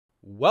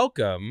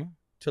Welcome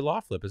to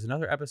LawFlip. Is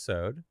another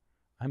episode.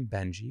 I'm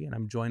Benjy, and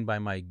I'm joined by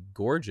my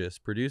gorgeous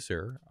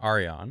producer,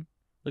 Ariane.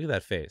 Look at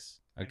that face.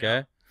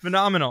 Okay.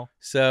 Phenomenal.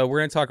 So we're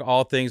going to talk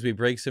all things. We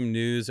break some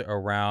news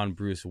around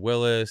Bruce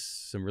Willis,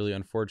 some really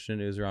unfortunate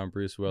news around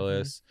Bruce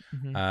Willis,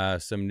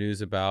 some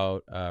news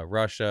about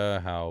Russia,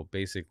 how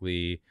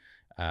basically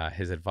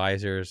his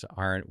advisors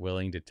aren't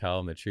willing to tell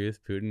him the truth.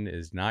 Putin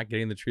is not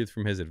getting the truth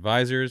from his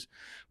advisors.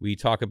 We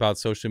talk about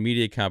social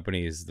media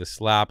companies, the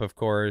slap, of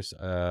course,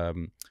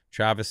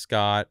 Travis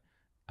Scott.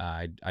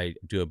 I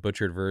do a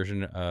butchered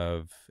version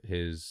of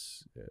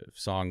his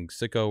song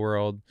Sicko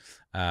World.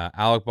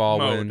 Alec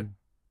Baldwin. Mode.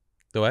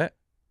 The what?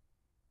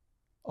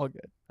 All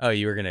good. Oh,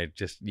 you're gonna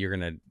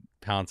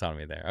pounce on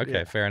me there. Okay,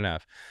 Yeah. fair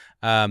enough.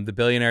 The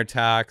billionaire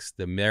tax,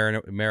 the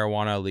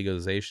marijuana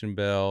legalization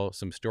bill,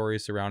 some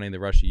stories surrounding the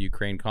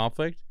Russia-Ukraine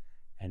conflict,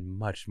 and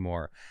much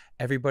more.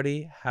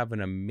 Everybody have an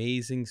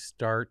amazing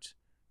start.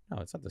 No,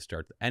 it's not the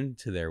start. The end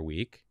to their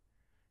week,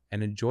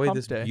 and enjoy Hump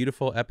this day.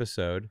 beautiful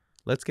episode.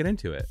 Let's get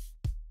into it.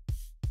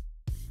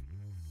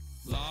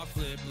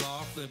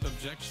 LawFlip,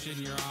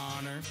 objection, Your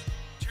Honor.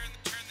 Turn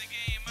the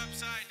game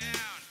upside down.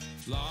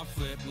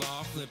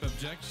 LawFlip,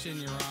 objection,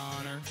 Your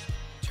Honor.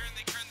 Turn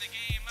the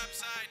game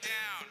upside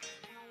down.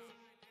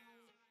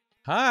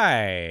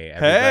 Hi,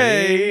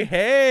 everybody.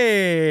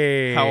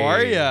 Hey. How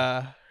are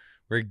ya?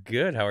 We're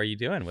good. How are you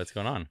doing? What's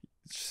going on?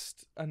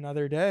 Just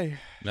another day.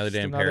 Another day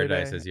Just in another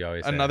paradise, day. as you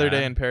always say. Another huh?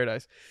 day in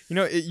paradise. You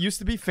know, it used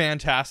to be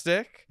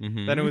fantastic.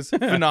 Mhm. Then it was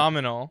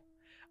phenomenal.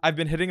 I've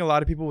been hitting a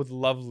lot of people with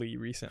lovely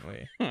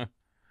recently. Huh.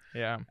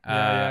 Yeah.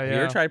 Have you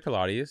ever tried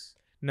Pilates?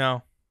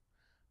 No.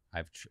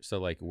 So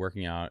like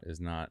working out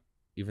is not,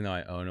 even though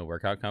I own a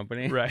workout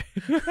company, Right.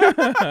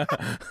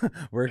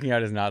 working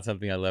out is not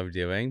something I love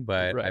doing,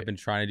 but Right. I've been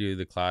trying to do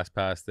the class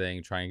pass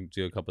thing, trying to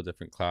do a couple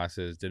different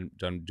classes,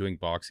 doing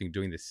boxing,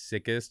 doing the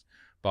sickest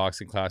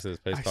boxing class at this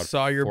place I called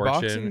saw your Fortune.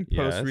 boxing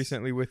post Yes.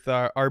 recently with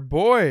our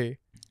boy,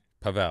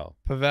 Pavel,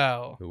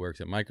 Pavel. who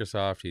works at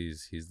Microsoft.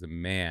 He's the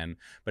man.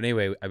 But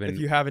anyway, I've been If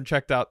you haven't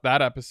checked out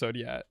that episode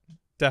yet,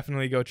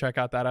 definitely go check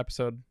out that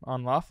episode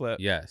on LawFlip.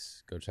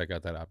 Yes, go check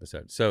out that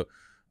episode. So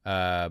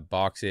been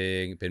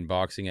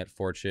boxing at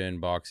Fortune,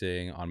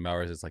 boxing on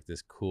Melrose. It's like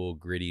this cool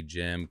gritty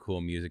gym,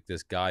 cool music.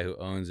 This guy who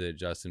owns it,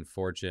 Justin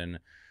Fortune,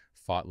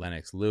 fought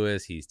Lennox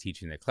Lewis. He's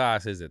teaching the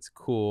classes. It's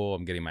cool.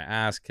 I'm getting my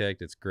ass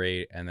kicked. It's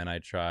great. And then I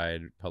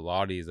tried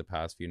Pilates the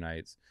past few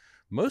nights,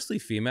 mostly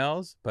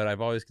females, but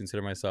I've always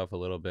considered myself a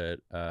little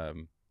bit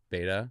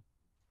beta.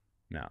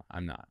 No,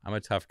 I'm not. I'm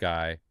a tough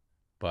guy,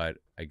 but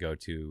I go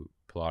to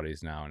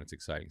Pilates now and it's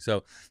exciting.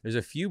 So there's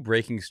a few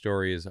breaking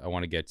stories I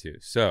want to get to.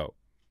 So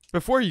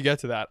Before you get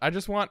to that, I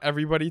just want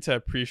everybody to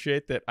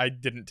appreciate that I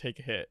didn't take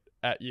a hit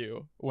at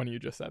you when you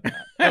just said that.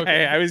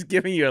 Hey, I was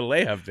giving you a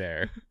layup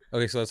there.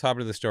 Okay, so let's hop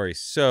into the story.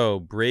 So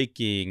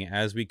breaking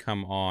as we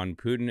come on,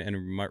 Putin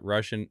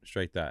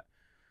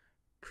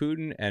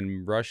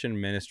and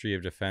Russian Ministry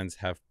of Defense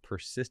have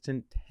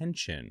persistent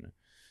tension.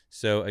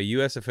 So a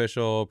U.S.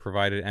 official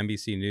provided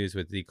NBC News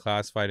with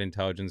declassified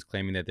intelligence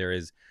claiming that there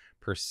is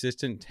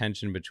persistent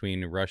tension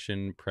between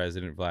Russian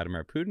President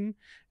Vladimir Putin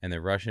and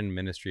the Russian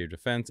Ministry of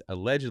Defense,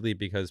 allegedly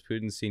because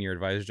Putin's senior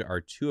advisors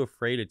are too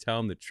afraid to tell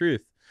him the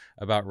truth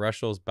about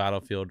Russia's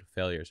battlefield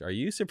failures. Are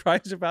you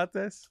surprised about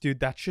this? Dude,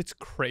 that shit's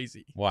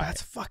crazy. Why?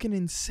 That's fucking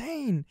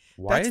insane.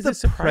 Why That's is the it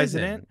surprising?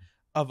 president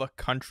of a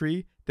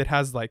country that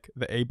has like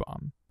the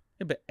A-bomb.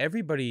 Yeah, but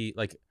everybody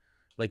like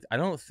I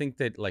don't think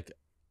that like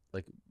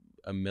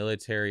a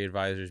military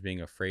advisor is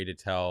being afraid to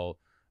tell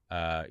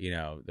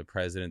the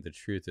president the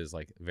truth is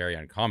like very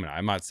uncommon.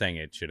 I'm not saying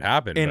it should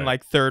happen In but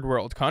like third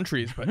world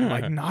countries, but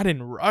like not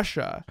in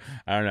Russia.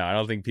 I don't know. I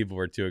don't think people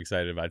were too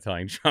excited about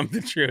telling Trump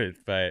the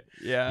truth, but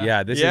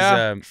Yeah. this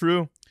is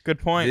true. Good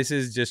point. this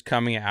is just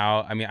coming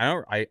out. I mean,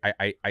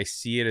 I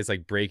see it as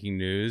like breaking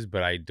news,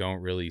 but I don't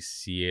really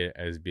see it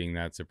as being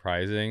that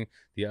surprising.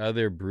 The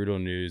other brutal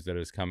news that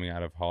is coming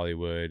out of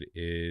Hollywood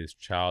is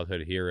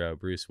childhood hero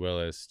Bruce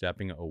Willis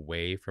stepping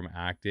away from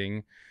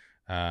acting.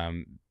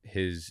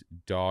 His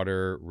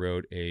daughter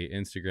wrote a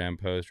Instagram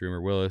post,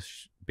 Rumor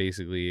Willis,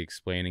 basically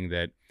explaining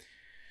that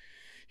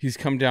he's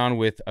come down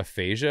with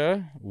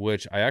aphasia,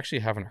 which I actually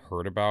haven't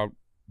heard about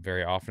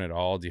very often at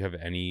all. Do you have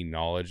any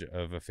knowledge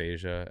of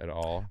aphasia at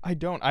all? I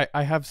don't.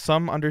 I have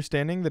some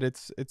understanding that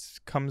it's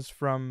comes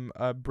from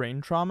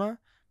brain trauma.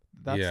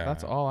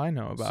 That's all I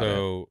know about it.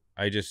 So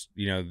I just,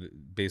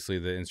 basically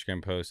the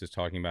Instagram post is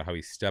talking about how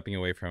he's stepping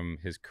away from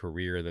his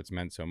career that's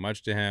meant so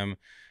much to him,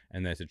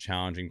 and that's a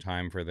challenging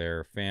time for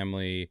their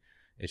family.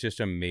 It's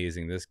just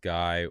amazing. This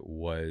guy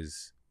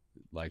was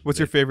like... What's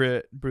your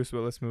favorite Bruce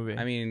Willis movie?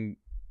 I mean,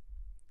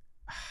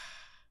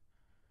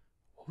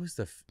 what was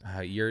the...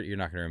 you're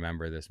not going to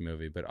remember this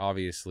movie, but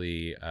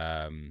obviously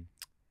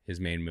his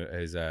main...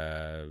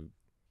 The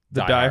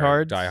Die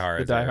Hard. Die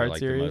Hard. The Die Hard like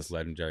series. the most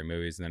legendary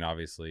movies. And then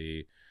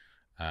obviously...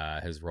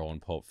 his role in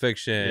Pulp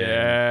Fiction.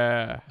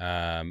 Yeah.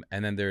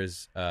 And then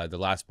there's The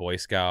Last Boy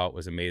Scout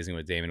was amazing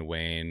with Damon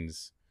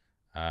Wayans.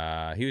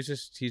 He was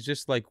just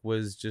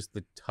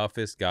the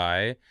toughest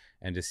guy,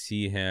 and to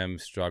see him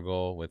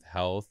struggle with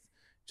health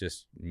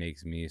just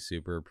makes me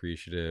super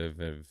appreciative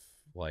of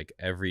like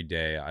every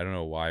day. I don't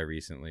know why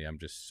recently I'm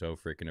just so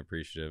freaking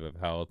appreciative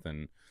of health.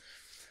 And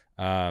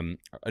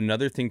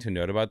another thing to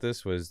note about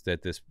this was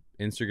that this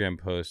Instagram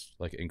post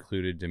like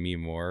included Demi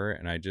Moore,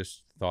 and I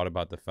just thought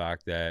about the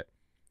fact that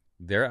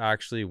they're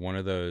actually one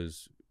of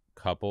those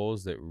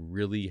couples that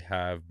really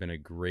have been a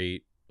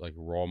great like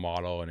role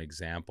model and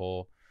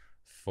example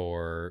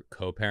for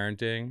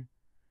co-parenting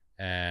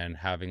and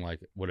having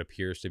like what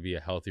appears to be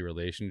a healthy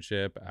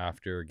relationship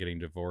after getting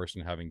divorced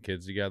and having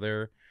kids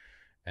together.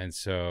 And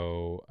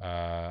so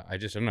I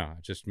don't know,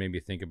 it just made me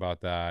think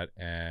about that,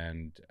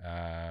 and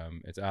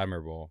it's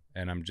admirable,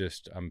 and I'm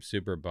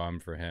super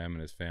bummed for him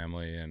and his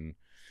family, and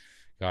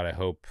God, I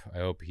hope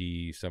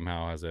he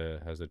somehow has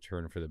a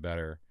turn for the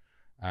better.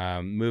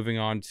 Moving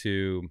on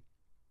to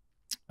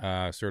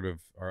sort of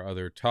our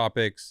other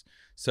topics.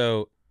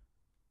 So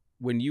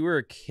when you were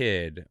a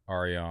kid,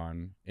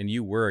 Ariane, and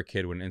you were a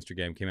kid when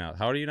Instagram came out,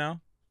 how old are you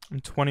now? I'm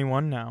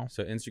 21 now.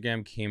 So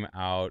Instagram came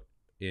out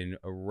in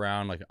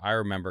around, like, I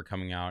remember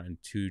coming out in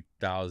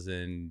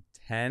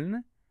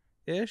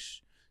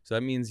 2010-ish. So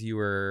that means you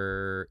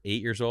were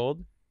 8 years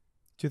old?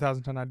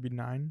 2010, I'd be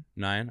 9.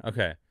 9?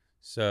 Okay.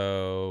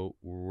 So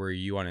were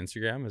you on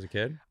Instagram as a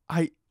kid?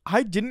 I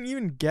didn't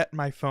even get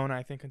my phone,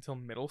 I think, until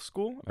middle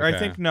school. Or Okay. I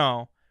think,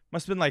 no,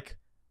 must have been like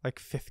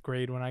 5th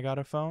grade when I got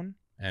a phone.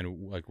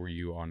 And like, were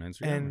you on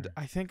Instagram? And or?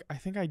 I think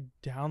I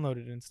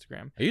downloaded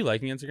Instagram. Are you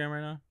liking Instagram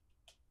right now?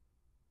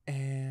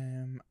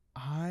 Am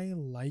I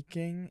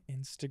liking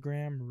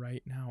Instagram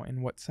right now?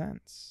 In what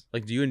sense?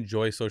 Like, do you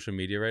enjoy social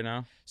media right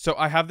now? So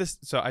I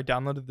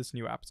downloaded this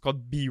new app. It's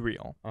called Be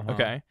Real. Uh-huh.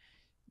 Okay.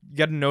 You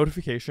get a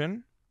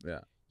notification. Yeah.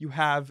 You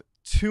have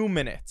 2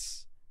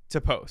 minutes to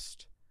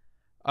post.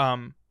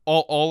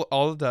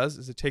 All it does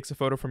is it takes a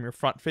photo from your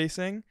front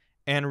facing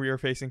and rear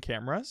facing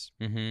cameras.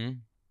 Mm-hmm.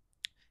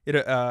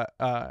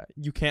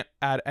 You can't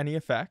add any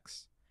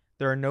effects.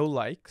 There are no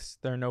likes.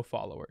 There are no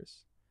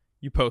followers.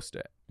 You post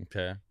it.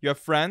 Okay. You have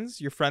friends.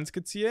 Your friends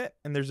could see it,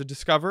 and there's a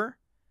discover,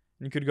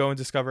 and you could go and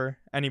discover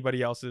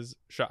anybody else's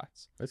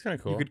shots. That's kind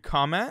of cool. You could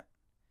comment,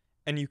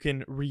 and you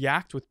can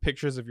react with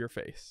pictures of your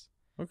face.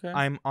 Okay.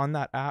 I'm on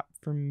that app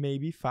for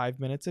maybe 5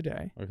 minutes a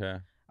day. Okay.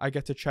 I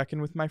get to check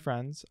in with my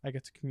friends. I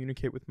get to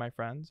communicate with my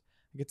friends.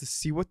 I get to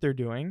see what they're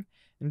doing.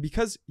 And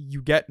because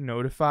you get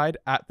notified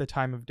at the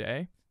time of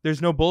day,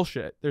 there's no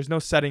bullshit. There's no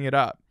setting it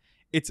up.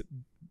 It's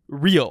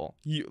real.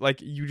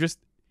 You just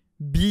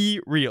be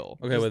real.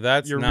 Okay, well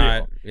that's You're not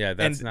real. yeah,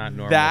 that's And not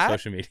normal that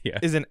social media.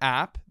 Is an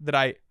app that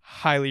I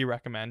highly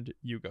recommend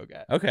you go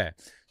get. Okay.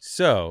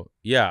 So,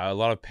 yeah, a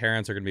lot of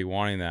parents are going to be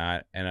wanting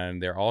that,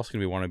 and they're also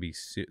going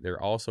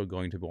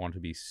to want to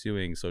be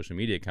suing social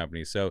media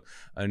companies. So,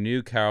 a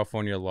new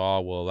California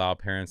law will allow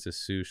parents to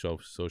sue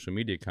social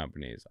media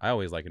companies. I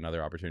always like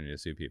another opportunity to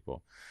sue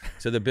people.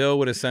 So, the bill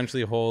would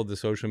essentially hold the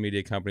social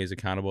media companies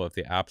accountable if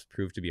the apps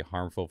prove to be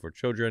harmful for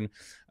children.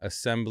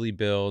 Assembly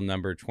Bill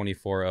number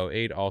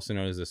 2408, also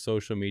known as the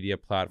Social Media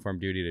Platform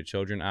Duty to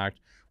Children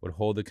Act, would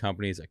hold the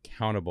companies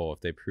accountable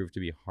if they prove to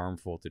be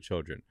harmful to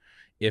children.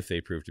 If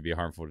they prove to be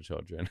harmful to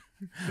children.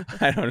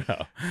 I don't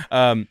know.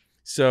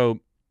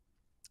 So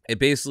it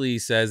basically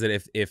says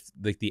that if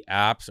like the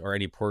apps or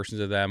any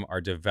portions of them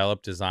are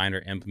developed, designed,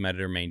 or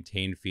implemented or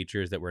maintained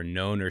features that were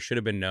known or should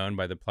have been known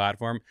by the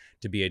platform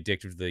to be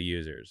addictive to the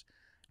users.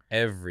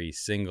 Every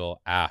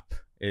single app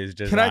is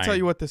designed. Can I tell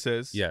you what this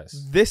is?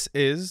 Yes. This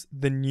is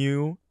the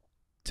new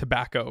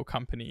tobacco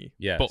company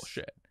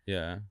bullshit.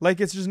 Yeah.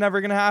 Like, it's just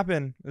never going to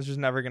happen. It's just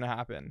never going to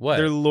happen. What?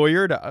 They're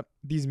lawyered up.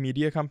 These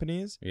media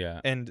companies Yeah.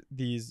 and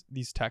these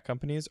tech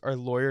companies are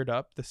lawyered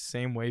up the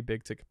same way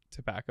big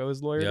tobacco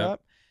is lawyered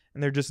up.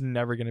 And they're just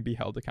never going to be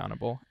held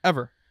accountable.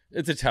 Ever.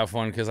 It's a tough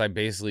one because I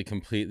basically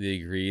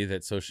completely agree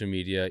that social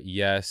media,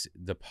 yes,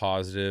 the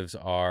positives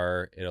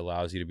are it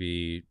allows you to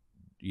be,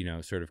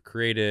 sort of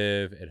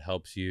creative. It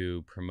helps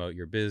you promote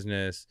your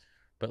business.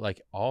 But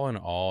like all in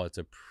all, it's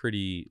a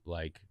pretty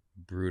like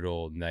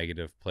brutal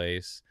negative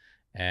place.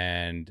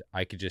 And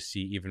I could just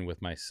see, even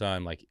with my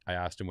son, like I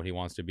asked him what he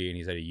wants to be, and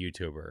he said a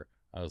YouTuber.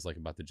 I was like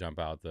about to jump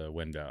out the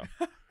window.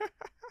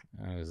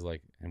 I was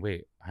like, and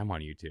wait, I'm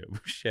on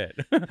YouTube. Shit.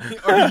 Are you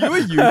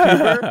a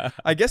YouTuber?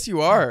 I guess you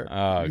are.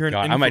 Oh, You're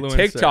God. an I'm a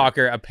influencer.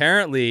 TikToker.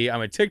 Apparently,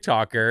 I'm a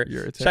TikToker.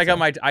 You're a Check out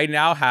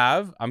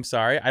TikTok. I'm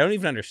sorry. I don't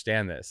even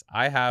understand this.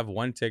 I have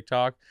one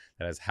TikTok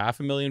that has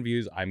 500,000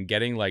 views. I'm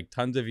getting like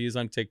tons of views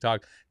on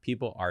TikTok.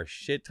 People are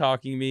shit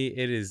talking me.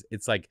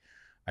 It's like,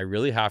 I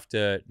really have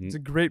to. It's a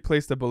great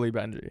place to bully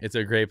Benjy. It's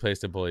a great place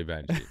to bully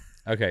Benjy.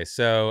 Okay,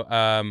 so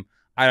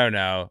I don't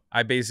know. I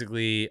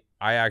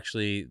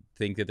actually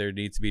think that there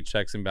needs to be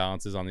checks and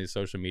balances on these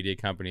social media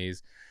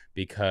companies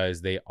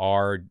because they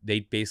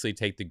basically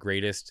take the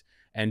greatest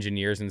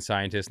engineers and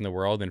scientists in the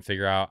world and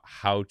figure out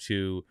how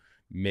to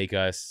make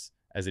us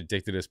as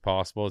addicted as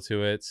possible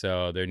to it.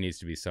 So there needs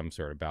to be some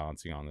sort of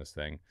balancing on this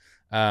thing.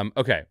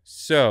 Okay,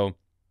 so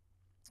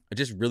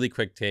just really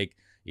quick take.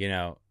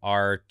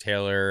 Our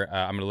Taylor,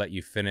 I'm going to let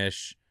you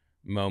finish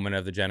moment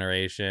of the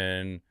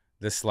generation,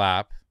 the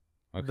slap.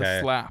 Okay.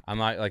 The slap. I'm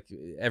not like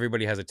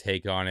everybody has a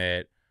take on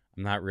it.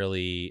 I'm not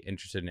really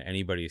interested in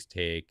anybody's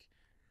take.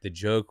 The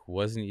joke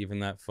wasn't even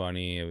that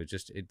funny. It was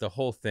just the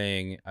whole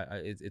thing.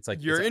 It's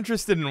like You're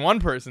interested in one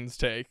person's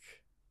take.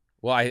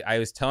 Well, I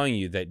was telling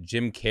you that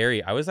Jim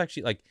Carrey. I was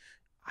actually like,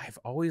 I've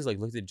always like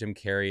looked at Jim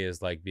Carrey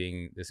as like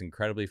being this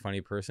incredibly funny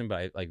person, but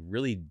I like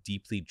really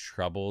deeply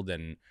troubled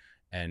and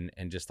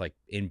just like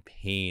in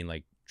pain,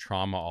 like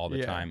trauma all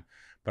the time.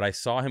 But I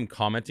saw him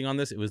commenting on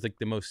this. It was like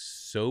the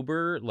most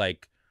sober,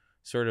 like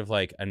sort of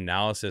like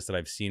analysis that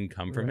I've seen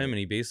come from him. And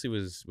he basically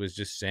was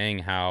just saying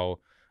how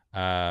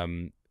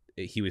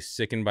he was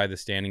sickened by the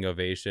standing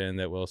ovation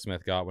that Will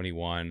Smith got when he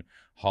won.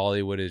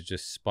 Hollywood is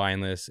just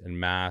spineless and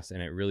mass,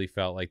 and it really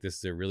felt like this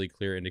is a really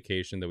clear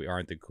indication that we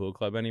aren't the cool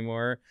club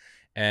anymore.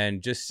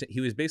 And just he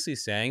was basically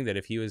saying that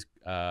if he was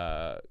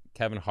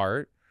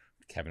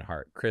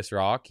Chris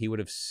Rock, he would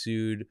have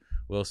sued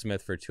Will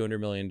Smith for $200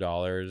 million.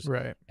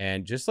 Right.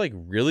 And just like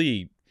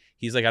really,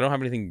 he's like, I don't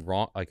have anything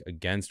wrong like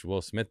against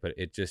Will Smith, but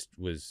it just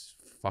was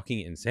fucking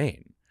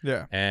insane.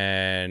 Yeah.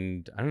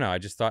 And I don't know. I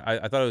just thought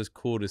I thought it was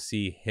cool to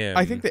see him.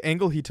 I think the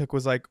angle he took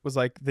was like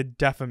the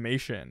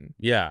defamation.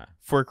 Yeah.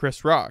 For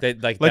Chris Rock.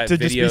 Like that to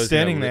just be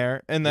standing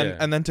there and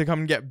then to come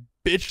and get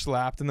bitch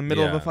slapped in the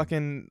middle of a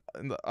fucking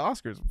the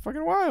Oscars.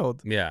 Fucking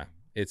wild. Yeah.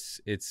 It's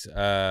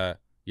a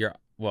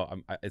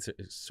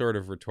sort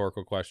of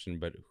rhetorical question,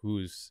 but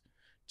whose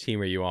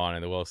team are you on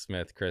in the Will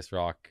Smith Chris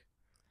Rock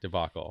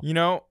debacle? You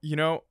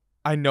know,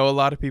 I know a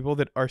lot of people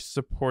that are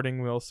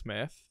supporting Will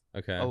Smith.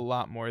 Okay. A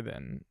lot more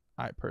than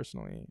I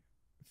personally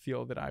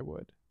feel that I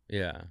would.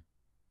 Yeah.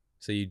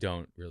 So you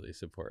don't really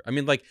support. I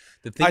mean, like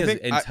the thing is,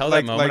 until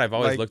that moment, I've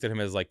always looked at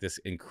him as like this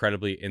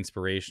incredibly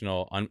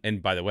inspirational.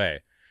 And by the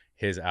way,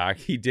 his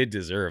act, he did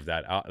deserve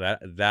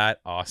that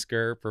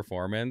Oscar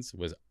performance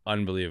was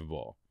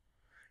unbelievable.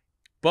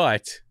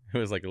 But it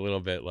was like a little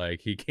bit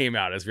like he came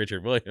out as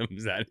Richard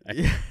Williams that night.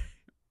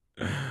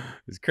 Yeah.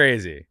 It's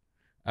crazy.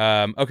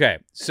 Okay,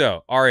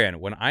 so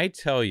Ariane, when I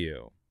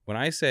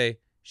say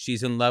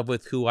she's in love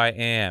with who I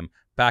am.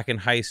 Back in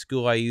high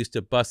school, I used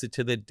to bust it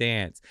to the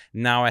dance.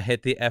 Now I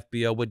hit the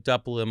FBO with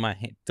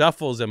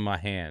duffels in my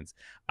hands.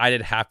 I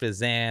did half a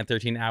Zan,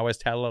 13 hours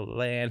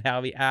Teleland,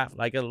 how we act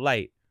like a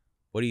light.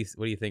 What do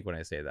you think when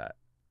I say that?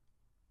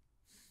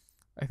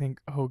 I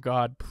think, oh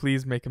God,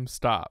 please make him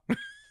stop.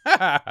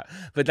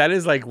 But that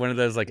is like one of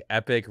those like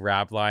epic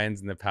rap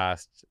lines in the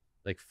past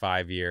like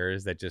 5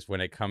 years that just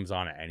when it comes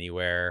on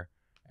anywhere.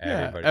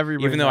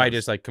 Everybody even though knows. I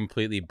just like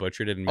completely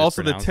butchered it and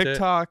also the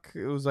TikTok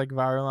it was like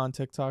viral on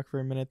TikTok for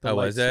a minute. The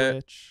light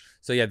switch.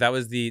 So yeah,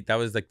 that's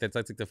like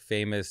the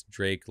famous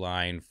Drake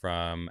line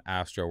from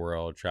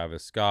Astroworld,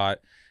 Travis Scott,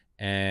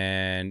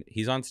 and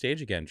he's on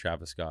stage again.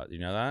 Travis Scott, you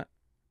know that?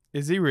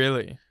 Is he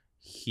really?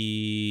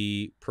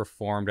 He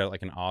performed at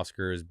like an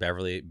Oscars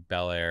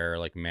Bel Air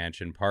like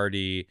mansion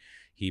party.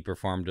 He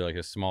performed like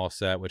a small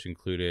set which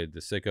included the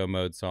Sicko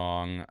Mode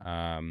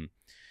song.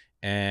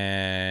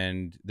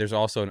 And there's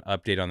also an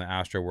update on the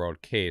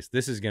Astroworld case.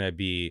 This is going to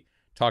be,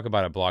 talk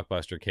about a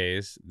blockbuster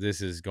case. This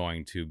is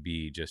going to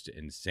be just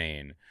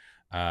insane.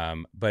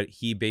 But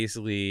he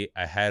basically,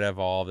 ahead of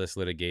all this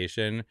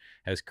litigation,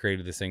 has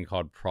created this thing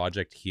called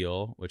Project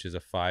Heal, which is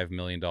a $5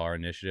 million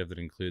initiative that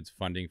includes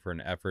funding for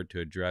an effort to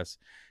address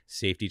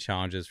safety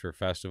challenges for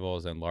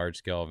festivals and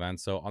large-scale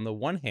events. So on the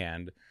one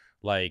hand,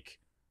 like,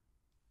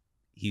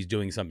 he's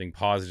doing something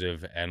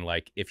positive, and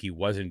like if he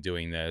wasn't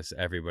doing this,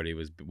 everybody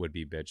would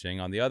be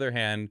bitching. On the other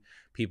hand,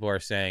 people are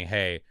saying,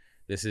 hey,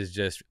 this is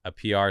just a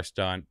PR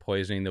stunt,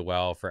 poisoning the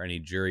well for any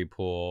jury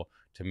pool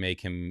to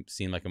make him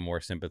seem like a more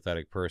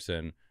sympathetic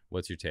person.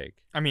 What's your take?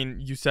 I mean,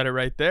 you said it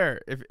right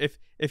there.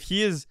 If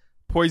he is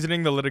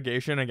poisoning the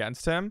litigation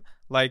against him,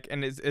 like,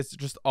 and it's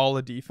just all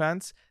a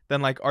defense,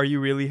 then like, are you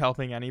really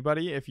helping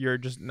anybody if you're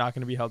just not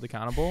going to be held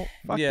accountable?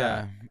 Fuck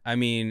that. I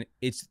mean,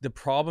 the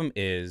problem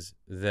is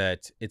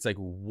that it's like,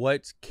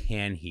 what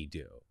can he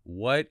do?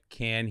 What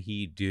can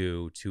he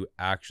do to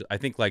actually? I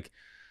think like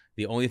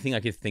the only thing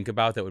I could think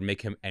about that would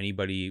make him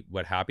anybody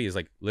happy is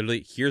like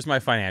literally, here's my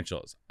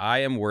financials. I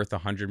am worth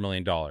 $100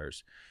 million.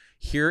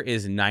 Here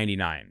is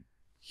 99.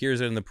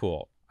 Here's it in the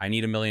pool. I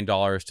need $1 million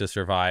to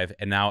survive,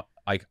 and now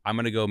like I'm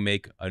gonna go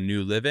make a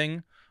new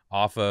living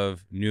off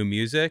of new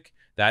music.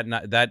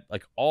 That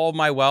like all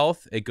my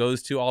wealth, it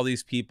goes to all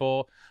these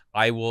people.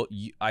 I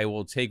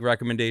will take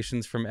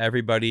recommendations from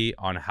everybody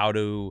on how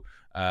to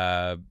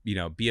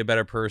be a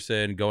better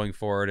person going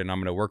forward, and I'm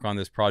gonna work on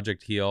this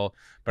Project Heal.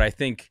 But I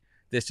think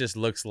this just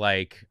looks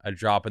like a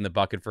drop in the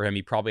bucket for him.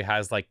 He probably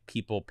has like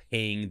people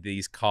paying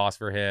these costs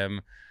for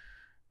him.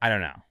 I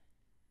don't know.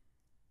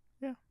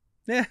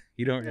 Yeah,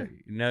 you don't.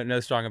 Yeah.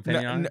 No strong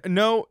opinion on it.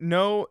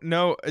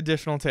 No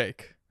additional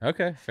take.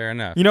 Okay, fair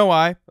enough. You know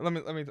why? Let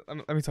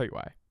me tell you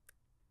why.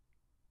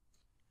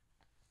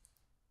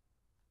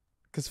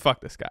 Because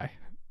fuck this guy.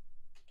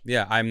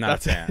 Yeah, I'm not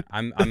a fan.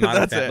 I'm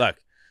not a fan. Look,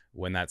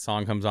 when that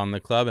song comes on in the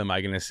club, am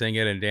I going to sing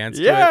it and dance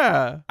to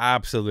it?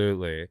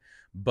 Absolutely.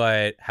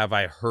 But have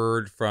I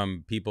heard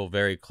from people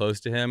very close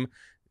to him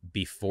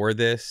before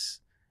this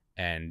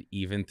and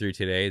even through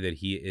today, that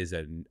he is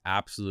an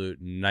absolute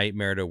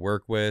nightmare to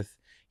work with.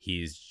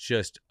 He's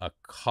just a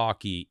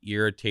cocky,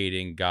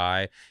 irritating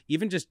guy.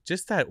 Even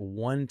just that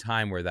one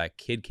time where that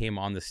kid came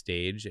on the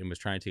stage and was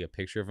trying to take a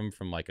picture of him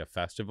from like a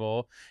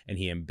festival, and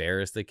he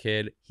embarrassed the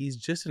kid. He's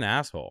just an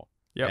asshole.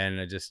 Yep.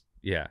 And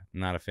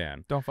not a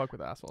fan. Don't fuck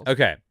with assholes.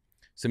 Okay.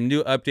 Some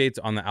new updates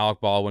on the Alec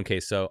Baldwin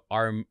case. So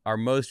our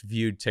most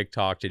viewed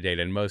TikTok to date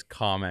and most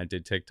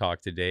commented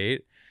TikTok to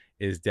date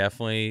is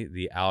definitely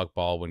the Alec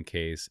Baldwin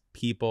case.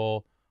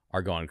 People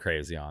are going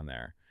crazy on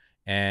there.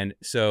 And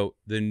so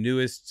the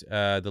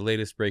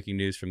latest breaking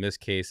news from this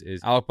case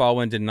is Alec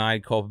Baldwin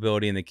denied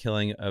culpability in the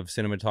killing of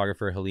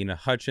cinematographer Helena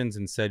Hutchins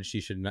and said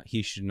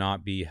he should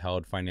not be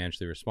held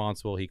financially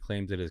responsible. He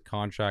claims that his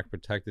contract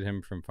protected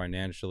him from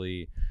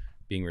financially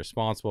being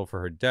responsible for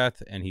her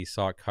death, and he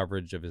sought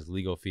coverage of his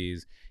legal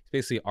fees. He's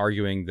basically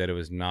arguing that it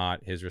was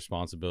not his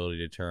responsibility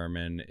to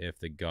determine if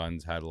the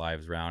guns had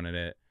live rounds in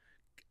it.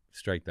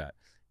 Strike that.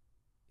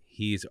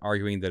 He's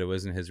arguing that it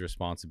wasn't his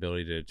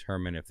responsibility to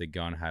determine if the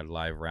gun had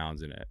live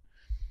rounds in it.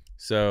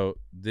 So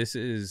this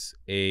is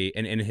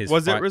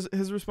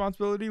his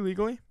responsibility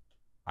legally?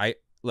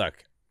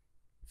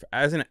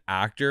 As an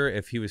actor,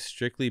 if he was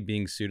strictly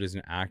being sued as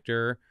an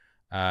actor,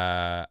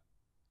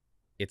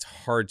 it's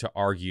hard to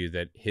argue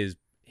that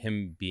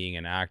him being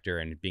an actor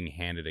and being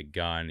handed a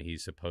gun,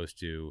 he's supposed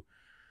to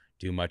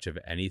do much of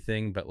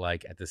anything. But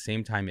like at the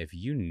same time, if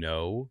you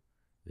know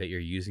that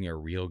you're using a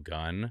real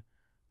gun,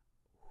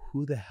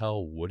 who the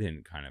hell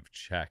wouldn't kind of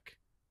check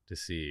to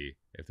see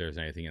if there's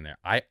anything in there?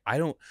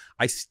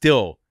 I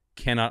still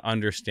cannot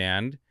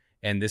understand,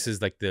 and this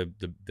is like the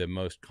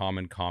most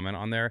common comment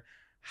on there.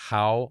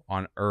 How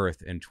on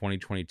earth in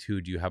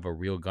 2022 do you have a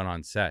real gun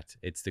on set?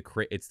 It's the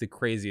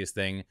craziest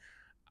thing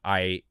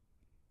I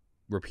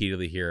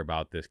repeatedly hear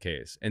about this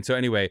case. And so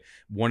anyway,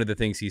 one of the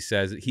things he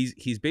says,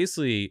 he's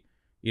basically,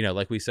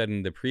 like we said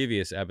in the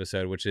previous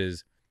episode, which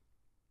is,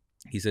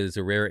 he says it's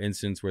a rare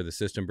instance where the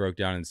system broke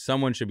down and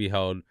someone should be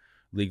held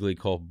legally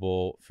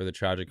culpable for the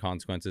tragic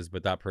consequences,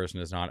 but that person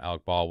is not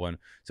Alec Baldwin.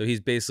 So he's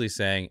basically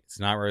saying it's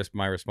not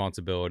my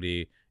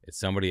responsibility, it's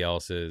somebody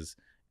else's,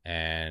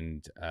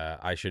 and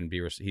I shouldn't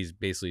be. He's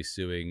basically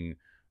suing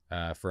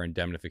for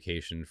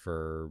indemnification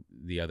for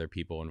the other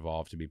people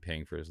involved to be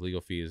paying for his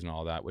legal fees and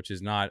all that, which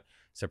is not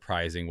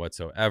surprising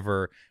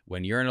whatsoever.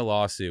 When you're in a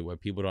lawsuit, what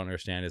people don't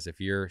understand is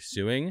if you're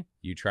suing,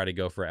 you try to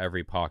go for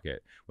every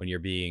pocket. When you're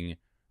being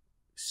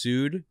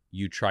sued,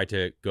 you try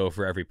to go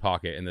for every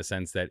pocket in the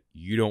sense that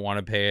you don't want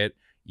to pay it.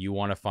 You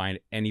want to find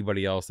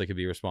anybody else that could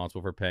be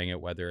responsible for paying it,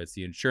 whether it's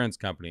the insurance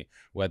company,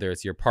 whether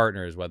it's your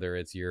partners, whether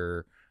it's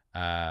your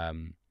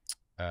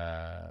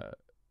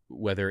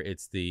whether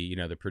it's the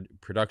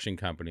production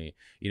company.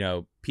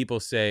 People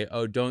say,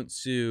 oh, don't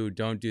sue,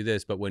 don't do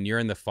this, but when you're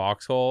in the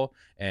foxhole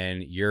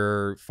and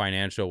your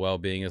financial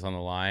well-being is on the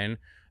line,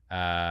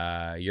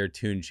 your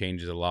tune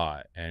changes a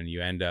lot, and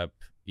you end up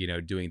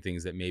doing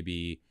things that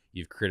maybe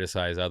you've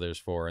criticized others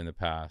for in the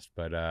past.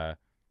 But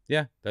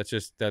that's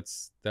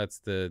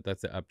the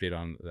update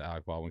on the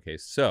Alec Baldwin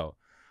case. So,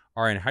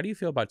 Arian, how do you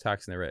feel about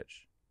taxing the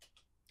rich?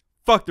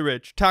 Fuck the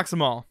rich, tax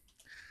them all.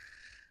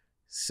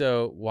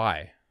 So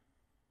why?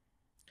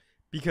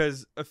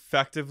 Because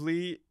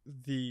effectively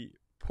the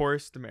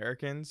poorest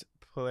Americans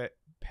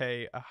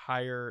pay a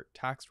higher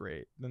tax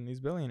rate than these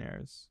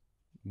billionaires.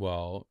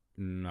 Well,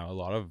 no, a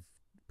lot of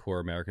poor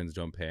Americans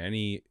don't pay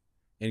any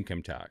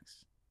income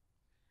tax.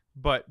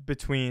 But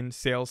between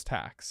sales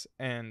tax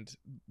and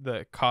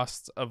the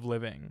costs of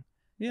living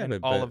and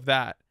all of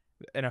that,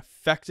 an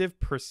effective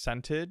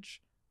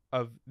percentage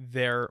of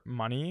their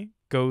money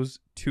goes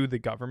to the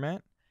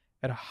government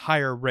at a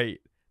higher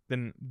rate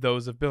than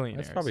those of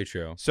billionaires. That's probably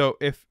true. So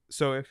if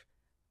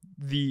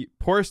the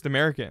poorest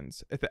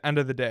Americans, at the end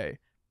of the day,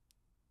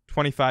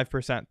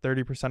 25%,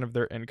 30% of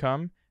their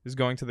income is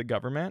going to the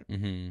government,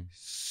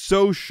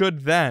 so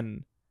should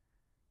then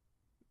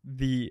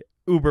the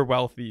uber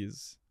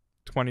wealthies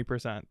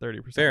 20%,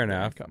 30%. Fair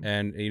enough. Income.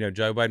 And,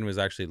 Joe Biden was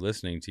actually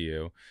listening to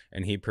you,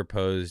 and he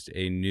proposed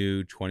a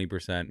new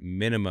 20%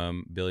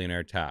 minimum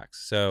billionaire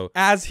tax. So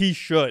as he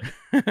should.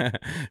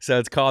 So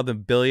it's called the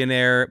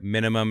billionaire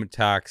minimum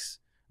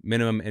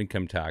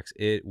income tax.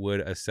 It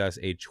would assess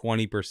a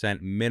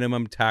 20%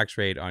 minimum tax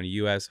rate on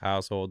U.S.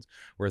 households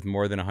worth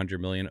more than $100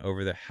 million.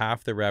 Over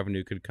half the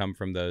revenue could come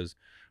from those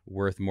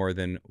worth more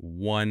than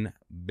 $1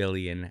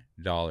 billion.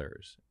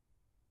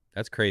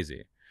 That's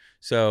crazy.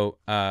 So,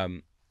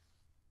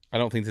 I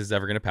don't think this is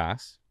ever going to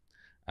pass.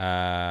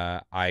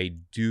 I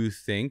do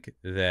think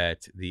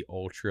that the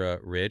ultra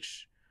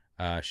rich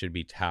should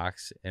be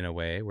taxed in a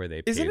way where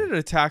they pay. Isn't it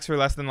a tax for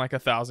less than like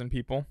 1,000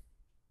 people?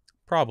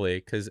 Probably,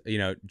 because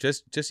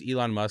just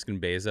Elon Musk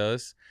and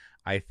Bezos,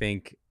 I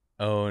think,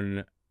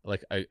 own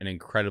like an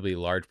incredibly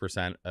large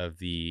percent of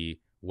the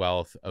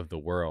wealth of the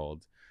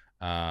world.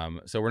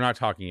 So we're not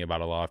talking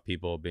about a lot of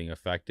people being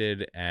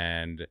affected.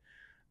 And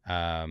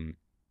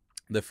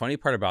the funny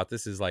part about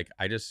this is like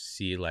I just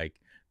see like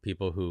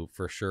people who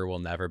for sure will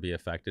never be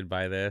affected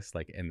by this,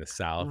 like in the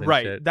South and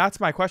right shit. That's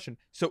my question.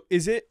 So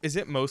is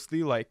it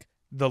mostly like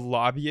the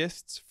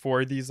lobbyists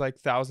for these like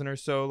 1,000 or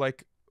so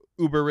like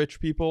uber rich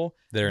people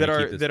They're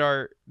that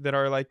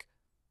are like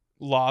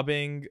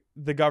lobbying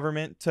the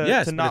government to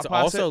yes, to but not it's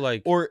pass also it?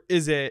 like Or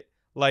is it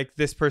like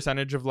this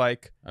percentage of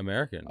like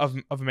Americans of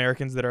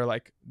Americans that are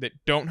like that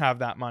don't have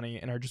that money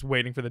and are just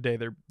waiting for the day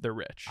they're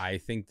rich? I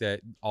think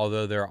that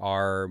although there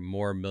are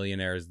more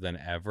millionaires than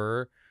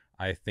ever,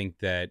 I think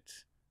that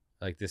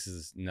like this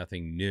is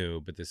nothing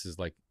new, but this is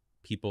like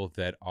people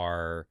that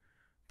are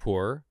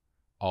poor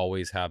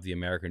always have the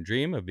American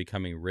dream of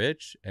becoming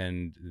rich,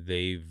 and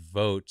they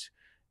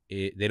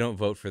don't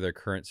vote for their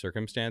current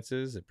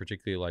circumstances,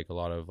 particularly like a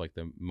lot of like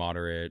the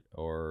moderate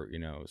or, you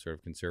know, sort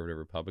of conservative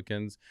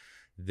Republicans.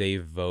 They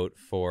vote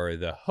for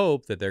the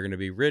hope that they're going to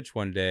be rich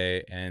one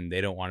day and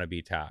they don't want to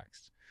be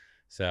taxed.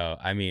 So,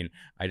 I mean,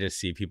 I just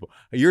see people,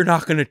 you're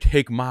not going to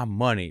take my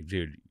money,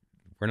 dude.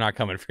 We're not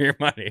coming for your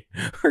money.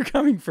 We're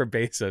coming for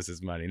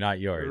Bezos's money, not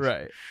yours.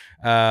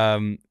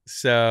 Right.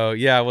 So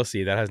yeah, we'll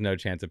see. That has no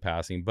chance of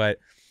passing. But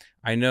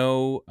I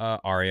know,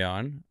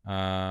 Ariane,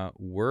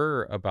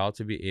 we're about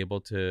to be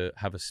able to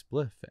have a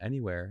spliff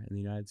anywhere in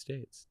the United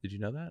States. Did you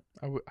know that?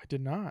 I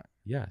did not.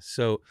 Yeah.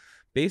 So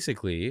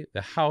basically,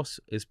 the House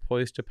is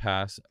poised to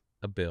pass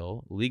a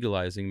bill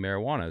legalizing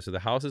marijuana. So the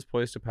House is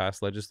poised to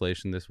pass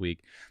legislation this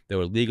week that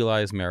would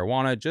legalize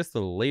marijuana, just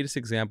the latest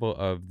example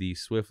of the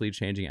swiftly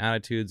changing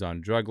attitudes on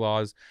drug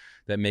laws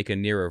that make a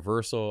near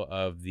reversal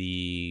of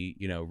the,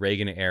 you know,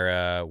 Reagan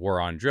era war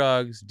on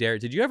drugs. DARE.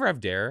 Did you ever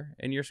have DARE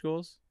in your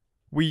schools?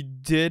 We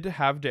did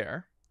have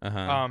DARE.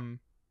 Uh-huh.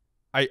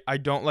 I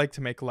don't like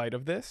to make light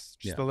of this.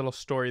 Just Yeah. a little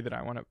story that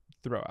I want to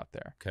throw out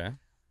there. Okay.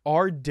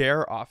 Our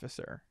DARE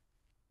officer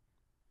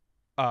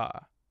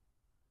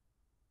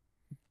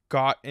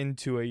got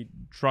into a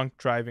drunk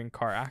driving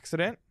car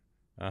accident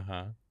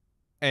Uh-huh.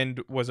 and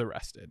was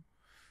arrested.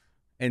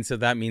 And so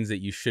that means that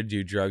you should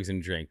do drugs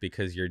and drink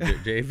because you're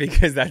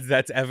because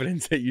that's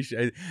evidence that you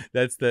should.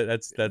 That's No,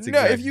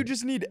 exactly. if you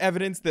just need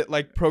evidence that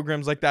like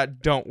programs like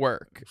that don't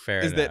work,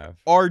 Fair is enough. that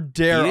our He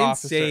DARE didn't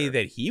officer say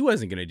that he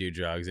wasn't going to do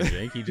drugs and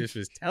drink. He just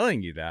was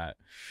telling you that.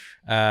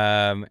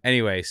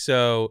 Anyway,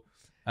 so.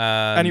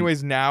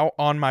 Anyways, now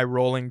on my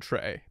rolling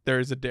tray, there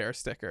is a DARE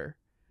sticker.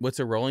 What's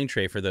a rolling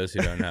tray for those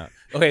who don't know?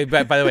 Okay,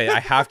 but by the way,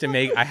 I have to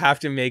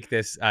make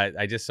this.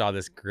 I just saw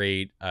this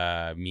great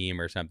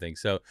meme or something.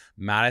 So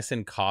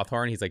Madison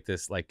Cawthorn, he's like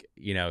this, like,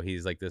 you know,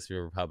 he's like this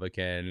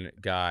Republican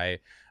guy,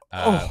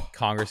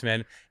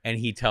 congressman, and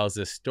he tells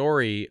this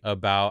story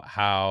about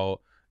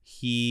how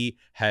he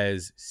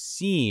has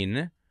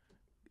seen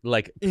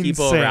like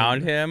people Insane.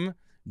 around him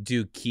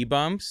do key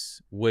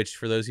bumps, which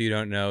for those of you who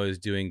don't know is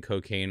doing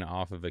cocaine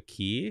off of a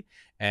key.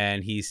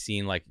 And he's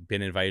seen like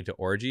been invited to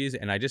orgies.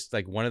 And I just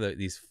like one of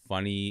these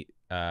funny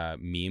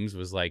memes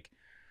was like,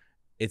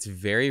 it's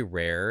very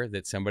rare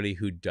that somebody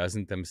who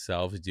doesn't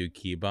themselves do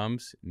key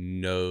bumps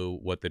know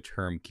what the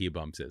term key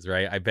bumps is,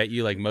 right? I bet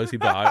you like most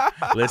people out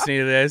listening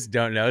to this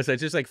don't know. So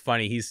it's just like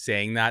funny. He's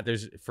saying that.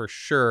 There's for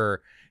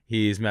sure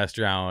he's messed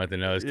around with the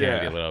nose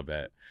candy a little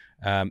bit.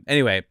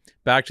 Anyway,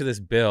 back to this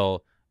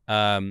bill.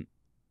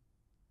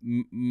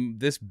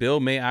 This bill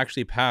may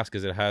actually pass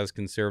because it has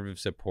conservative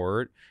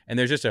support, and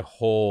there's just a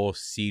whole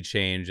sea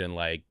change in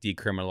like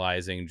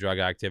decriminalizing drug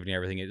activity and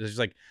everything. It's just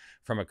like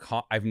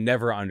I've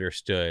never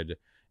understood.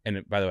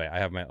 And by the way, I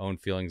have my own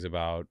feelings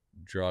about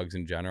drugs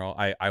in general.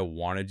 I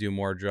want to do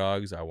more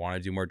drugs. I want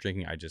to do more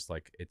drinking. I just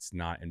like, it's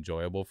not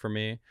enjoyable for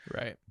me.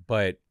 Right.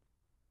 But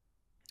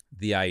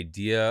the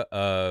idea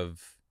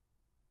of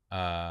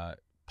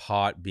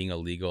pot being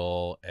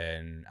illegal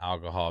and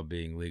alcohol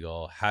being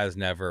legal has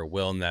never,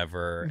 will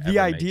never. The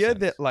ever make idea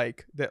sense.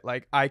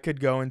 that I could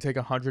go and take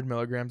 100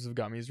 milligrams of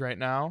gummies right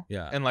now,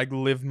 Yeah. and like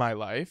live my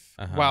life,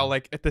 Uh-huh. while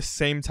like at the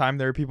same time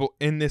there are people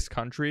in this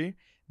country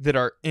that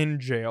are in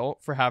jail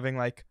for having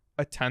like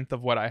a tenth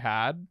of what I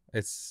had,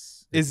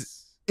 is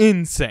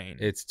insane.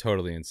 It's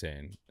totally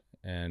insane.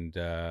 And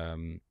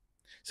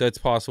so it's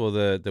possible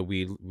the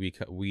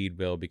weed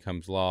bill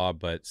becomes law,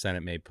 but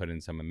Senate may put in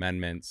some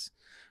amendments.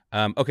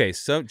 Okay,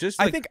 so just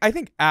like, I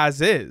think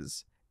as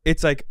is,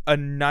 it's like a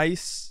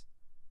nice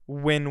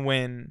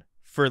win-win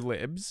for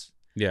libs.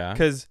 yeah,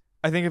 Because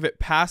I think if it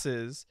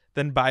passes,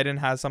 then Biden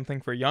has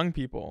something for young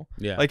people.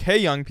 yeah, Like, hey,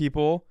 young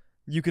people,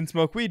 you can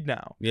smoke weed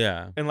now.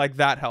 yeah, And like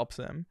that helps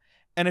him.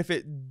 And if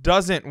it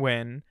doesn't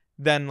win,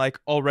 then like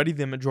already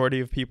the majority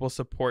of people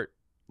support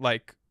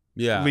like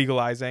yeah,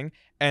 legalizing,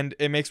 and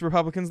it makes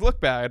Republicans look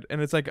bad,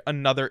 and it's like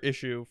another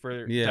issue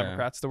for yeah.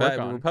 Democrats to work But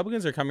on.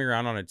 Republicans are coming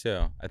around on it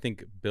too. I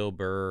think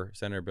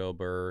Senator Bill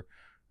Burr,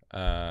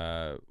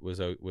 was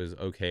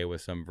okay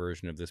with some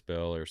version of this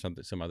bill or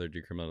some other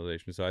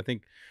decriminalization. So I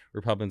think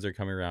Republicans are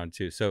coming around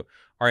too. So,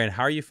 Ariane,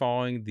 how are you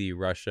following the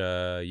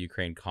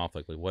Russia-Ukraine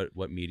conflict? Like,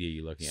 what media are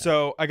you looking at?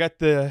 So I got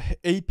the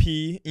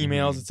AP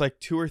emails. Mhm. It's like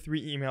 2 or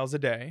 3 emails a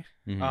day.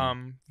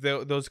 Mhm.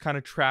 Those kind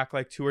of track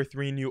like 2 or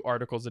 3 new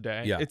articles a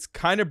day. Yeah. It's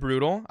kind of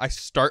brutal. I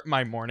start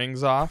my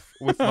mornings off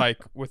with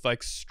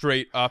like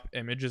straight up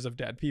images of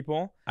dead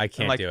people. I And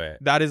can't like do it.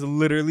 that has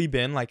literally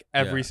been like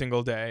every Yeah.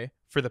 single day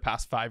for the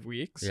past 5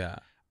 weeks. Yeah.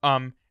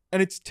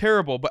 And it's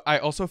terrible, but I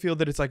also feel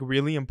that it's like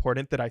really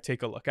important that I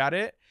take a look at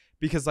it,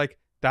 because like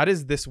that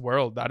is this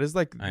world. That is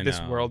like I this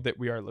know. world that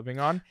we are living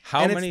on.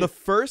 How and many? it's the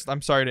first,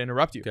 I'm sorry to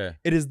interrupt you. Okay.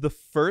 It is the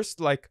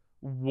first like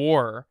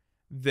war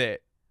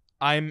that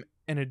I'm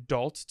an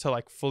adult to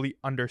like fully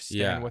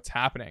understand what's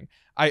happening.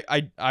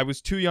 I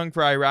was too young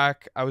for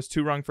Iraq. I was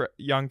too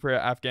young for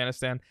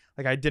Afghanistan.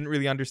 Like I didn't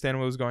really understand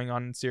what was going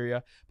on in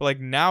Syria. But like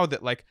now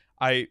that like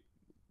I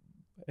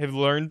have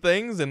learned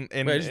things and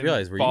Wait, I just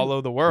realized,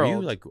 follow the Were world.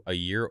 you like a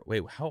year?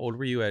 Wait, how old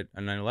were you at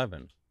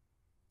 9/11?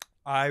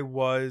 I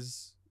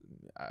was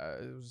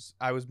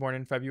born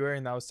in February,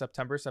 and that was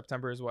September.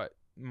 September is what,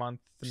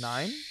 month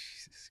 9?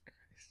 Jesus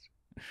Christ.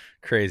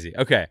 Crazy.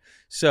 Okay.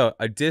 So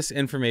a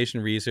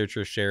disinformation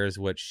researcher shares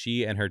what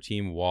she and her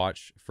team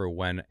watch for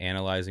when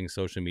analyzing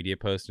social media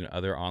posts and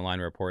other online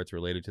reports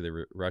related to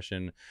the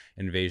Russian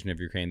invasion of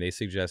Ukraine. They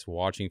suggest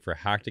watching for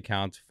hacked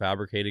accounts,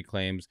 fabricated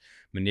claims,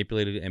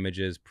 manipulated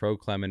images,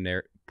 pro-Kremlin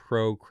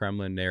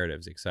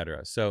narratives,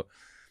 etc. So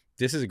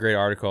this is a great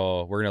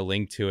article. We're going to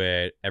link to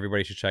it.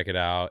 Everybody should check it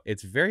out.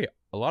 It's a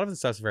lot of the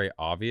stuff's very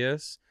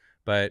obvious,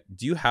 but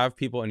do you have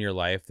people in your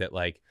life that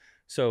like,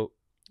 so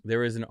there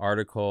was an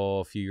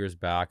article a few years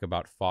back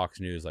about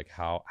Fox News, like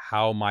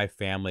how my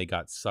family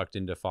got sucked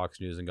into Fox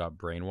News and got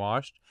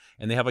brainwashed.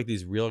 And they have like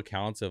these real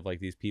accounts of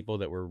like these people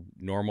that were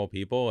normal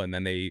people. And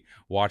then they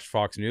watched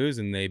Fox News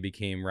and they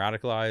became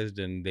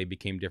radicalized and they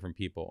became different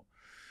people.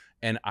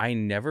 And I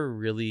never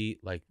really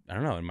like, I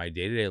don't know, in my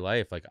day-to-day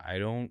life, like I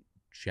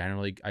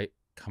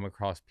come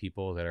across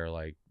people that are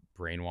like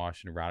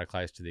brainwashed and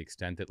radicalized to the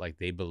extent that like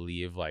they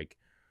believe like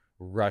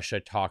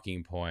Russia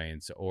talking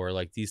points or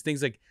like these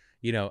things like,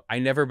 you know, I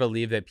never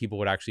believed that people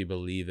would actually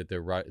believe that the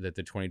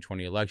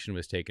 2020 election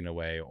was taken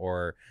away,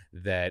 or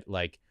that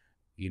like,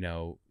 you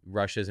know,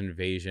 Russia's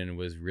invasion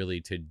was really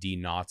to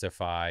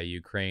denazify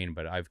Ukraine.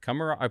 But I've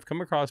come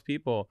across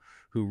people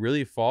who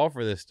really fall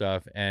for this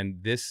stuff,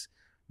 and this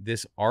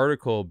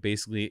article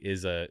basically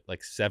is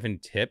like 7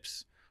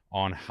 tips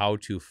on how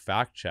to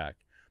fact check.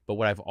 But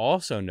what I've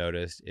also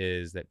noticed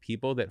is that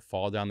people that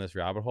fall down this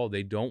rabbit hole,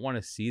 they don't want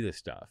to see this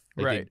stuff.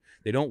 Like right.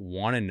 They don't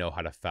want to know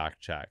how to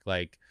fact check.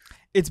 Like,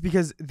 it's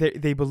because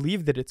they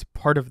believe that it's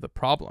part of the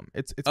problem.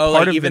 It's part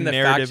part of even the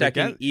narrative fact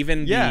checking,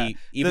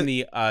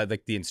 the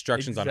like the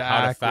instructions on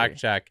how to fact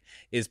check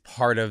is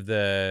part of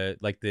the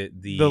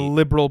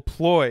liberal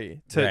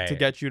ploy to Right.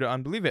 get you to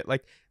unbelieve it.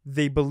 Like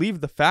they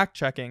believe the fact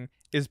checking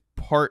is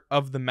part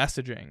of the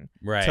messaging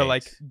right to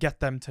like get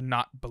them to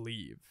not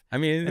believe. I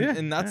mean,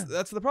 And that's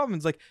the problem.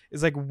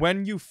 It's like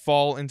when you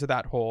fall into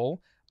that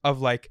hole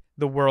of like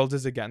the world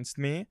is against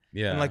me,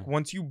 and like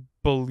once you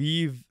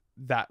believe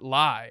that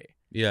lie,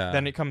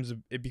 then it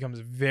becomes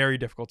very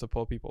difficult to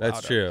pull people out.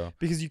 That's true.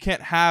 Because you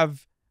can't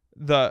have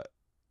an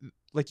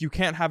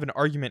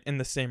argument in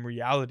the same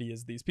reality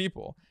as these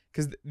people,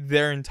 because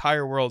their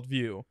entire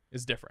worldview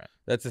is different.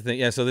 That's the thing.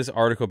 Yeah. So this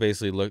article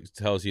basically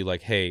tells you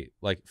like, hey,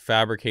 like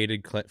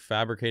fabricated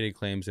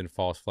claims and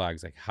false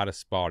flags, like how to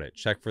spot it.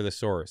 Check for the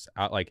source.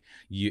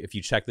 If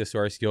you check the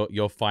source,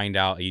 you'll find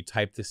out. You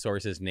type the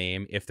source's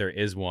name, if there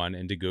is one,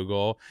 into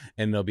Google,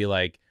 and they'll be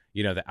like,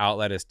 you know, the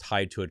outlet is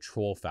tied to a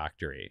troll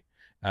factory.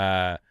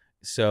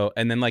 So,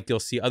 and then like you'll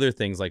see other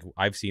things like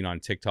I've seen on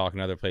TikTok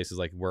and other places,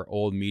 like where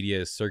old media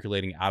is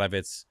circulating out of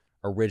its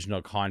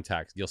original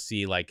context. You'll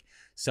see like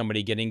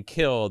somebody getting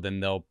killed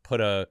and they'll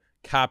put a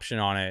caption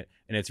on it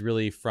and it's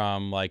really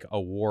from like a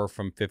war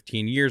from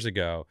 15 years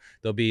ago.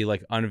 There'll be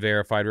like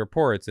unverified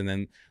reports. And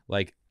then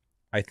like,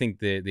 I think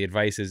the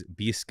advice is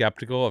be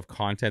skeptical of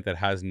content that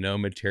has no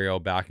material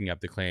backing up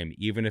the claim,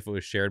 even if it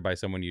was shared by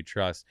someone you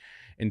trust.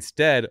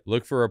 Instead,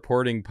 look for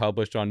reporting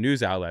published on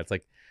news outlets.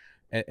 Like,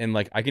 and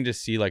like I can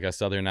just see like a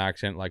Southern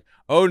accent, like,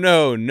 oh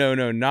no,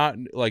 not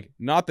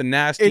the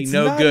nasty, It's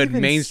no not good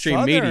even mainstream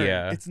Southern.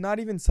 media. It's not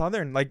even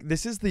Southern. Like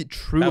this is the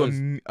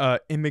true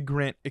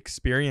immigrant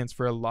experience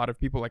for a lot of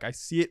people. Like I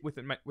see it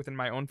within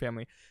my own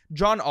family.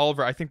 John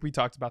Oliver, I think we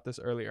talked about this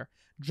earlier.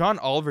 John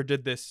Oliver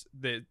did this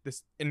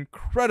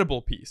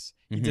incredible piece.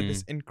 He did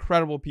this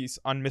incredible piece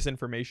on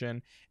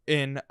misinformation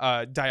in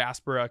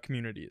diaspora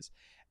communities,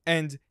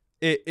 and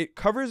it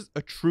covers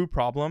a true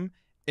problem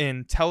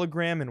in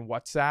Telegram and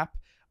WhatsApp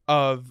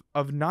of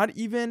not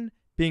even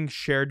being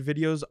shared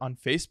videos on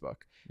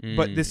Facebook,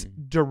 but this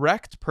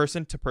direct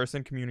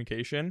person-to-person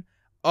communication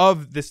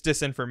of this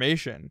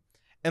disinformation.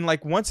 And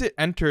like once it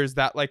enters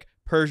that like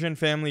Persian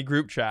family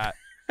group chat,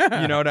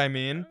 you know what I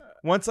mean?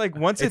 Once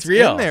it's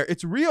real. in there,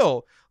 it's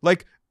real.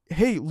 Like,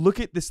 hey, look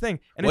at this thing.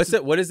 And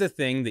what is the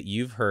thing that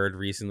you've heard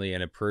recently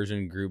in a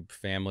Persian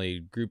family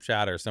group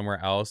chat or somewhere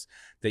else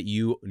that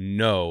you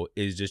know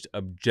is just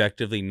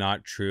objectively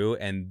not true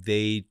and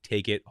they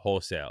take it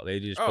wholesale? They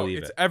just believe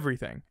it. It's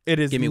everything. It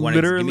is give me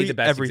the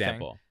best everything.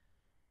 example.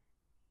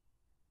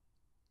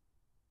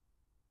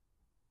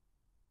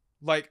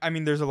 Like, I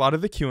mean, there's a lot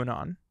of the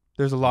QAnon.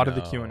 There's a lot of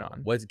the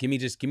QAnon.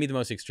 Give me the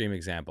most extreme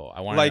example.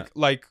 I want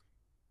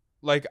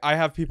like I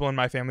have people in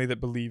my family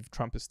that believe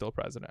Trump is still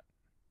president.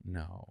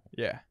 No.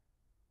 Yeah.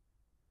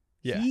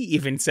 He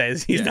even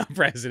says he's not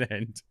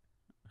president.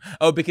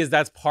 Oh, because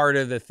that's part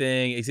of the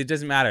thing. It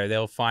doesn't matter.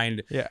 They'll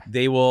find. Yeah.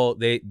 They will.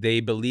 They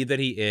believe that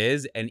he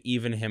is, and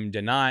even him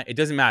deny. It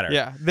doesn't matter.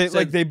 Yeah.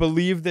 They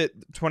believe that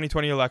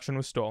 2020 election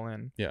was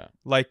stolen. Yeah.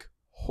 Like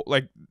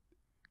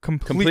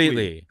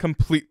completely.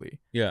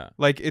 Yeah.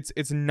 Like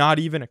it's not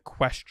even a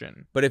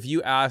question. But if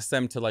you ask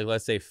them to, like,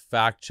 let's say,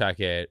 fact check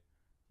it,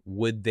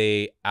 would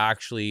they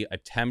actually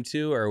attempt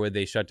to, or would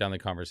they shut down the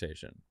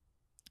conversation?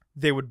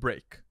 They would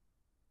break.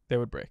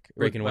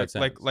 Break in what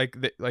sense?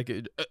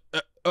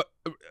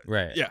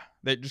 Right. Yeah.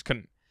 They just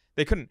couldn't.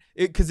 They couldn't,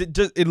 because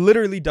it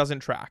literally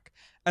doesn't track.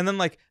 And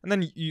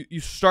then you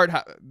start.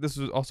 This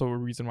is also a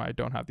reason why I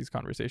don't have these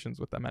conversations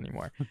with them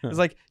anymore. It's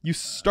like you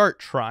start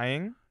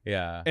trying.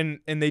 Yeah. And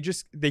they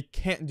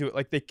can't do it.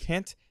 Like, they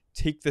can't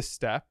take the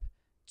step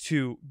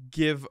to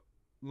give,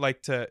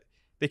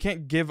 they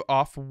can't give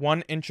off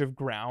 1 inch of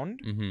ground,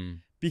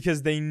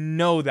 because they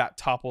know that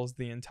topples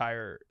the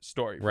entire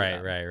story. For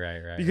Right.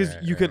 them. Because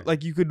you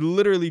could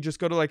literally just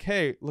go to, like,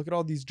 hey, look at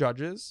all these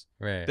judges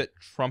that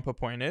Trump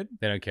appointed.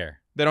 They don't care.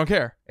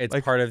 It's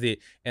like, part of the,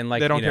 and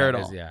like, they don't care at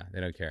all. Yeah,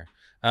 they don't care.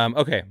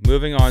 Okay,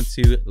 moving on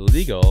to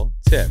legal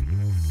tip.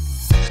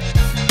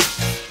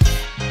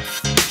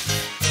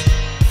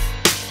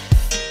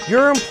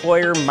 Your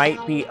employer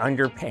might be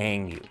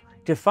underpaying you.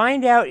 To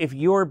find out if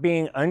you're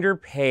being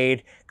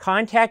underpaid,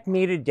 contact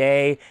me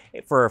today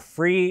for a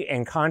free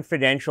and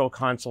confidential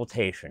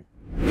consultation.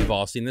 We've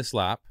all seen the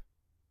slap,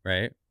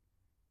 right?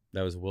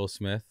 That was Will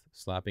Smith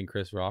slapping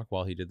Chris Rock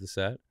while he did the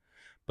set.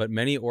 But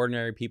many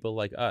ordinary people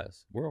like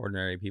us, we're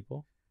ordinary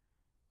people.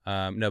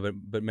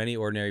 But many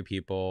ordinary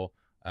people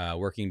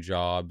working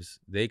jobs,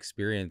 they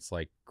experience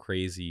like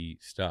crazy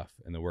stuff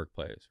in the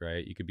workplace,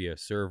 right? You could be a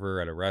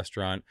server at a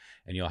restaurant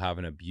and you'll have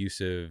an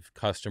abusive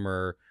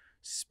customer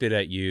spit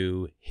at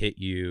you, hit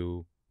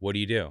you. What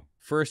do?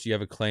 First, you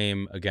have a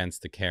claim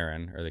against the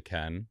Karen or the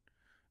Ken.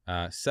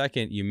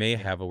 Second, you may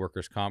have a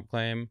workers' comp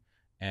claim,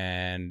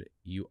 and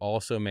you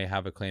also may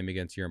have a claim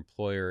against your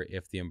employer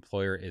if the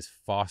employer is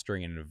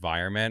fostering an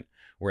environment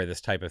where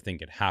this type of thing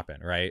could happen,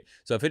 right?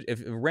 So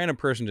if a random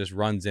person just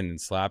runs in and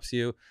slaps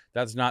you,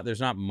 there's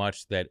not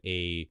much that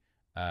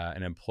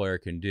an employer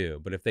can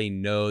do. But if they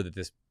know that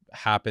this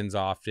happens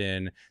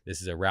often,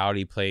 this is a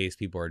rowdy place,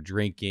 people are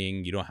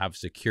drinking, you don't have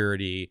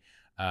security,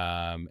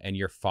 and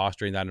you're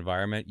fostering that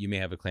environment, you may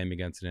have a claim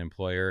against an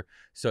employer.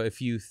 So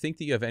if you think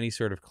that you have any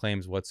sort of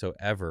claims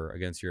whatsoever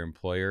against your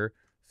employer,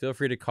 feel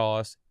free to call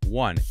us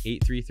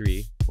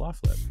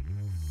 1-833-LawFlip.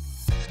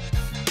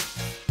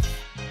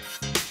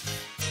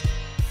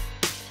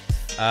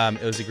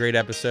 It was a great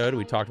episode.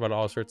 We talked about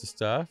all sorts of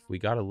stuff. We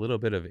got a little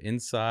bit of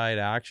inside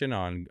action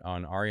on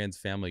Arian's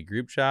family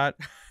group chat.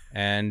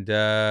 And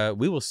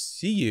we will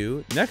see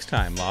you next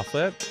time,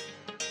 LawFlip.